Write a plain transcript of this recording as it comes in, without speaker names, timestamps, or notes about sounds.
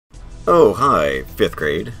Oh, hi, 5th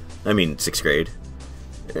grade. I mean, 6th grade.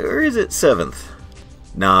 Or is it 7th?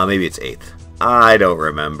 Nah, maybe it's 8th. I don't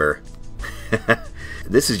remember.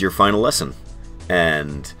 This is your final lesson.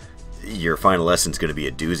 And your final lesson's going to be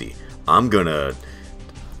a doozy. I'm going to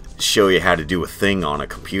show you how to do a thing on a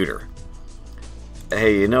computer.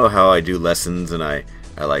 Hey, you know how I do lessons and I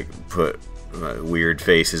like put weird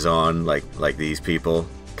faces on like these people?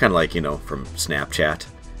 Kind of like, you know, from Snapchat.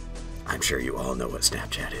 I'm sure you all know what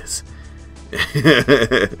Snapchat is.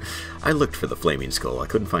 I looked for the flaming skull. I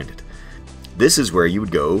couldn't find it. This is where you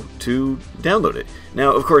would go to download it.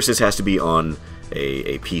 Now, of course, this has to be on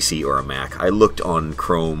a PC or a Mac. I looked on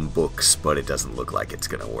Chromebooks, but it doesn't look like it's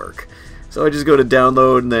going to work. So I just go to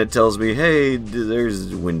download, and then it tells me, hey,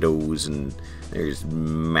 there's Windows, and there's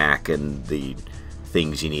Mac, and the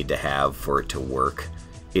things you need to have for it to work.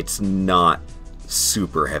 It's not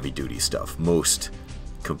super heavy-duty stuff. Most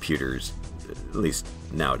computers, at least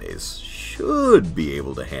nowadays, should be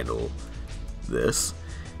able to handle this.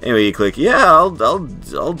 Anyway, you click, yeah, I'll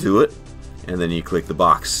do it. And then you click the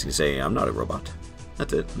box. You say, I'm not a robot.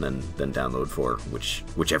 That's it. And then download for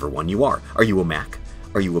whichever one you are. Are you a Mac?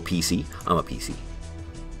 Are you a PC? I'm a PC.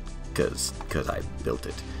 Because I built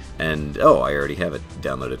it. And, oh, I already have it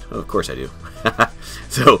downloaded. Oh, of course I do.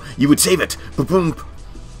 So, you would save it. Boom, boom.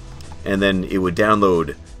 And then it would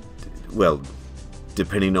download, well,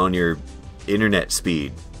 depending on your internet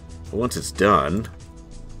speed. Once it's done,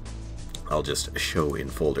 I'll just show in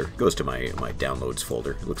folder. It goes to my downloads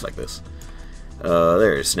folder. It looks like this.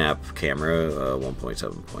 There's Snap Camera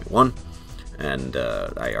 1.7.1, and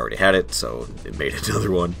I already had it, so it made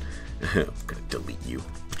another one. I'm gonna delete you.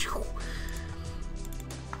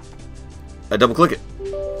 I double click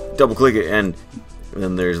it, and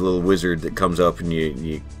then there's a little wizard that comes up, and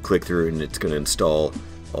you click through, and it's gonna install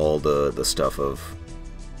all the stuff of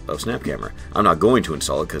Snap Camera. I'm not going to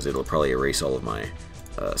install it because it'll probably erase all of my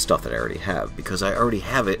stuff that I already have, because I already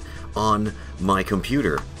have it on my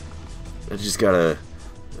computer. I just gotta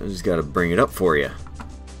bring it up for you.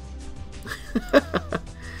 There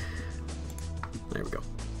we go.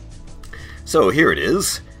 So here it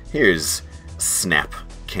is. Here's Snap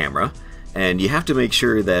Camera, and you have to make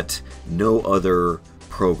sure that no other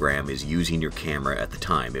program is using your camera at the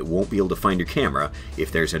time. It won't be able to find your camera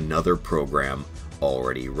if there's another program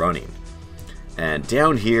already running. And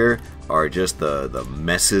down here are just the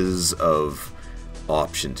messes of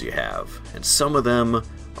options you have, and some of them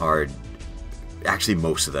are, actually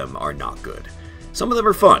most of them are not good. Some of them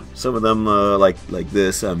are fun. Some of them like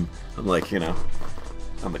this. I'm like, you know,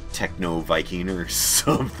 I'm a techno Viking or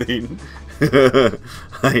something.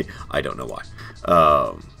 I don't know why.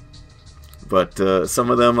 But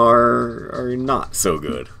some of them are not so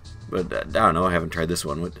good. But I don't know. I haven't tried this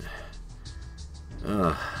one.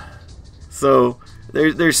 So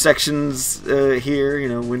there's sections here, you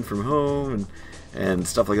know, win from home and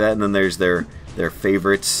stuff like that, and then there's their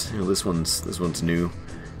favorites. You know, this one's new.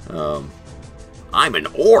 I'm an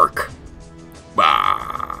orc.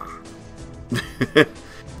 Bah.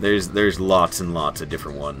 There's lots and lots of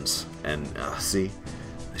different ones, and see,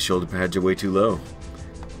 the shoulder pads are way too low.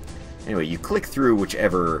 Anyway, you click through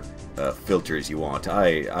whichever filters you want.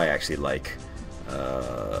 I actually like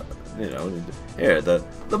you know, here, the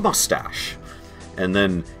mustache. And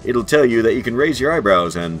then it'll tell you that you can raise your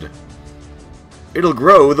eyebrows and it'll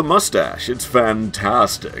grow the mustache. It's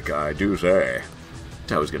fantastic, I do say.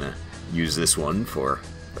 I was gonna use this one for,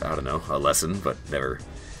 I don't know, a lesson, but never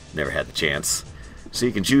had the chance. So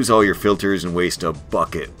you can choose all your filters and waste a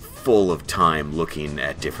bucket full of time looking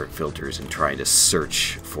at different filters and trying to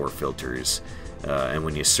search for filters. And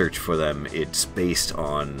when you search for them, it's based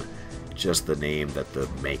on just the name that the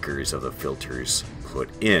makers of the filters put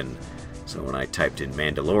in. So when I typed in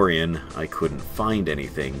Mandalorian, I couldn't find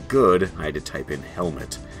anything good. I had to type in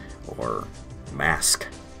helmet or mask.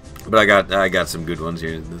 But I got some good ones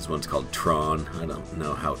here. This one's called Tron. I don't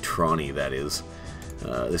know how Tron-y that is.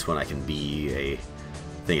 This one I can be a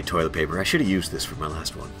thing of toilet paper. I should have used this for my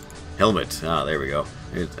last one. Helmet. Ah, there we go.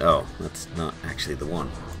 Oh, that's not actually the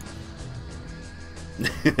one.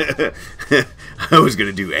 I was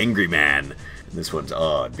gonna do Angry Man. And this one's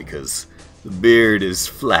odd because the beard is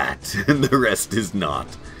flat and the rest is not.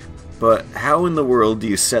 But how in the world do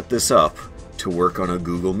you set this up to work on a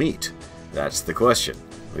Google Meet? That's the question.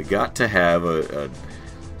 We got to have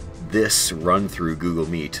this run through Google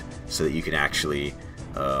Meet so that you can actually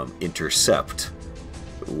intercept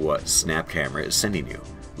what Snap Camera is sending you.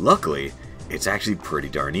 Luckily, it's actually pretty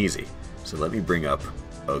darn easy. So let me bring up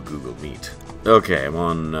a Google Meet. Okay, I'm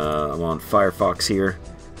on Firefox here.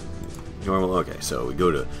 Normal. Okay, so we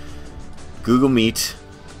go to Google Meet,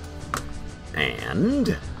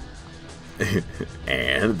 and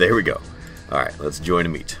And there we go. Alright, let's join a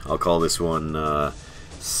meet. I'll call this one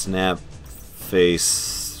Snap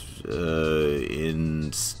Face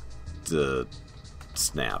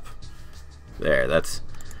Snap. There, that's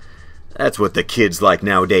what the kids like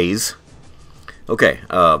nowadays. Okay,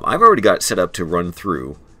 I've already got it set up to run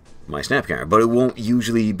through my Snap camera, but it won't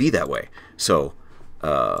usually be that way. So,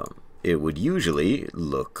 it would usually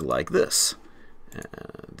look like this.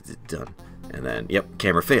 Done. And then, yep,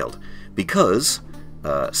 camera failed. Because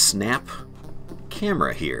Snap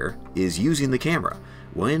camera here is using the camera.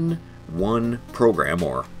 When one program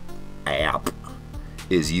or app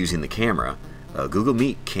is using the camera, Google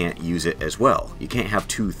Meet can't use it as well. You can't have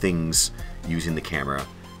two things using the camera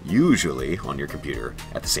usually on your computer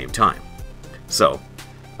at the same time. So,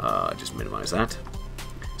 just minimize that.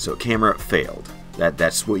 So camera failed.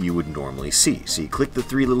 That's what you would normally see. So you click the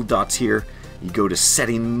three little dots here, you go to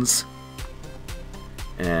settings,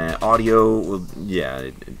 audio, well, yeah,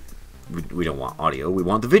 we don't want audio, we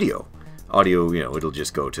want the video. Audio, you know, it'll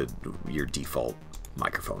just go to your default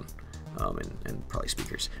microphone and probably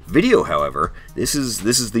speakers. Video, however, this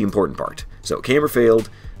is the important part. So camera failed,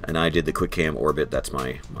 and I did the quick cam orbit. That's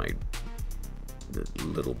my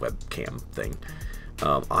little webcam thing.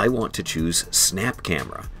 I want to choose Snap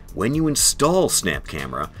Camera. When you install Snap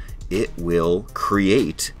Camera, it will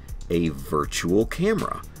create a virtual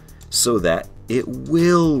camera so that it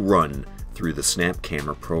will run through the Snap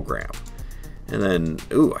Camera program. And then,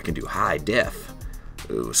 ooh, I can do high def.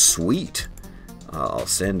 Ooh, sweet. I'll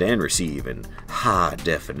send and receive in high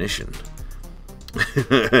definition.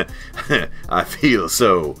 I feel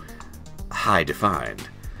so high defined.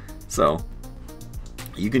 So,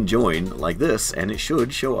 you can join like this, and it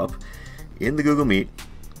should show up in the Google Meet.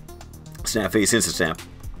 Snap Face Instant Snap.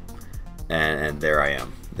 And there I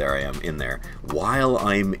am. There I am in there. While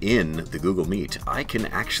I'm in the Google Meet, I can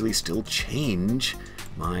actually still change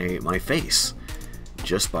my face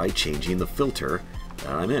just by changing the filter that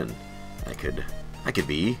I'm in. I could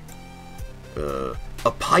be a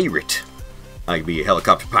pirate. I could be a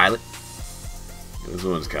helicopter pilot. This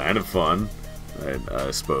one's kind of fun,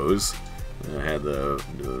 I suppose. I had the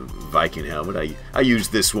Viking helmet. I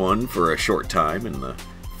used this one for a short time in the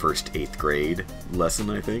first 8th grade lesson,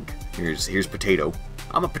 I think. Here's Potato.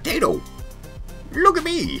 I'm a potato. Look at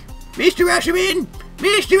me, Mr. Usherman.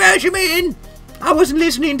 Mr. Usherman. I wasn't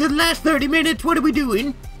listening to the last 30 minutes. What are we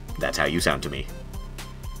doing? That's how you sound to me.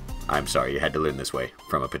 I'm sorry, you had to learn this way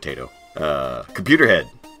from a potato. Computer head.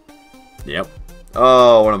 Yep.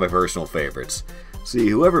 Oh, one of my personal favorites. See,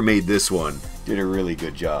 whoever made this one did a really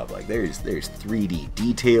good job. Like, there's 3D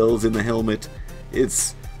details in the helmet.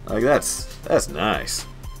 It's like that's nice.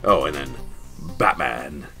 Oh, and then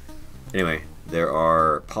Batman. Anyway, there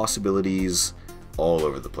are possibilities all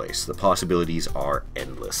over the place. The possibilities are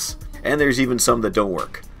endless, and there's even some that don't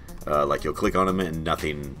work. Like you'll click on them and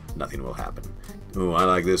nothing will happen. Ooh, I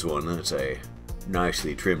like this one. That's a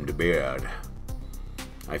nicely trimmed beard.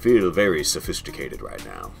 I feel very sophisticated right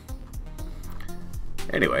now.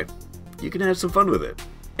 Anyway, you can have some fun with it.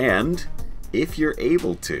 And if you're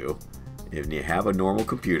able to, if you have a normal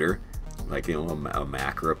computer, like, you know, a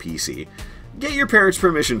Mac or a PC, get your parents'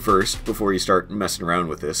 permission first before you start messing around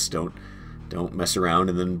with this. Don't mess around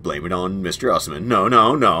and then blame it on Mr. Usman.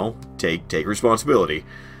 No. Take responsibility.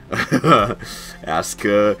 Ask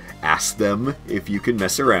them if you can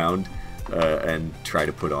mess around and try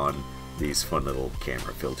to put on these fun little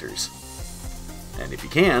camera filters. And if you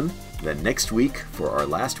can, then next week, for our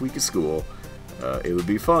last week of school, it would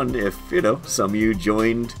be fun if, you know, some of you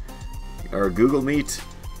joined our Google Meet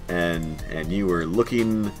and you were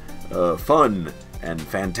looking fun and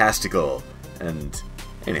fantastical. And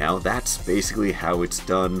anyhow, that's basically how it's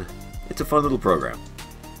done. It's a fun little program,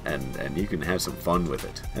 and you can have some fun with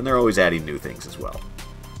it. And they're always adding new things as well.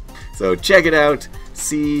 So check it out.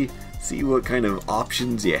 See what kind of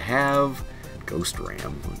options you have. Ghost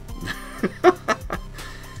RAM.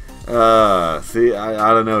 See,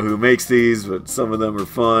 I don't know who makes these, but some of them are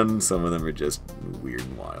fun, some of them are just weird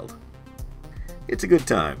and wild. It's a good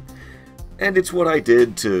time. And it's what I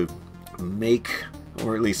did to make,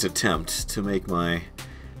 or at least attempt, to make my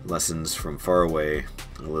lessons from far away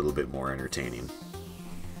a little bit more entertaining.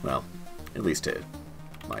 Well, at least to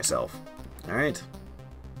myself. Alright.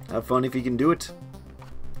 Have fun if you can do it.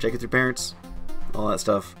 Check with your parents. All that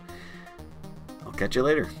stuff. I'll catch you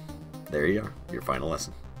later. There you are. Your final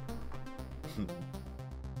lesson.